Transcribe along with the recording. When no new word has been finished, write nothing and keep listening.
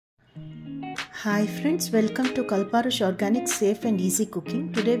Hi friends, welcome to Kalparush Organic Safe and Easy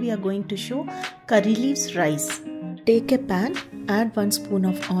Cooking. Today we are going to show curry leaves rice. Take a pan, add 1 spoon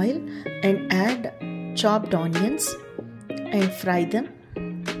of oil and add chopped onions and fry them.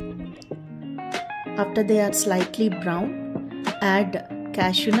 After they are slightly brown, add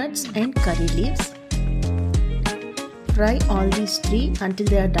cashew nuts and curry leaves. Fry all these three until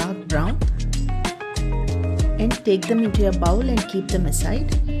they are dark brown and take them into a bowl and keep them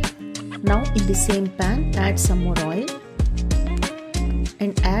aside. Now in the same pan add some more oil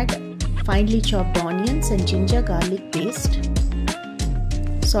and add finely chopped onions and ginger garlic paste.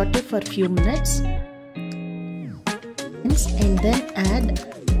 Saute for a few minutes and then add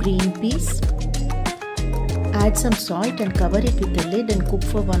green peas. Add some salt and cover it with a lid and cook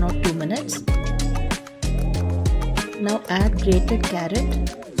for 1 or 2 minutes. Now add grated carrot.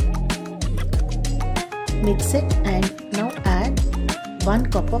 Mix it and now add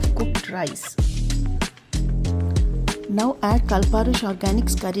 1 cup of cooked rice. Now add Kalparush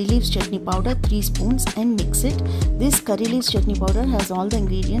Organics curry leaves chutney powder 3 spoons and mix it. This curry leaves chutney powder has all the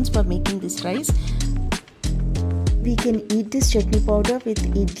ingredients for making this rice. We can eat this chutney powder with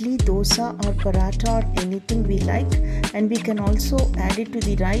idli, dosa or paratha or anything we like, and we can also add it to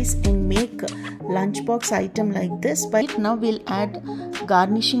the rice and make lunchbox item like this. But now we'll add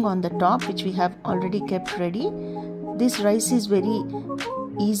garnishing on the top, which we have already kept ready. This rice is very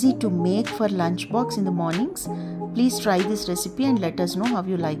easy to make for lunchbox in the mornings. Please try this recipe and let us know how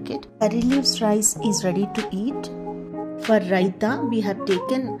you like it. Curry leaves rice is ready to eat. For raita, we have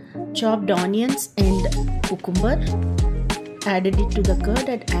taken chopped onions and cucumber, added it to the curd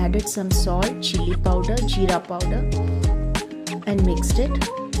and added some salt, chili powder, jeera powder and mixed it.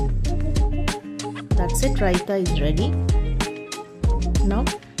 That's it, raita is ready. Now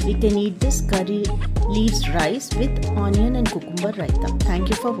we can eat this curry leaves rice with onion and cucumber raita. Thank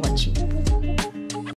you for watching.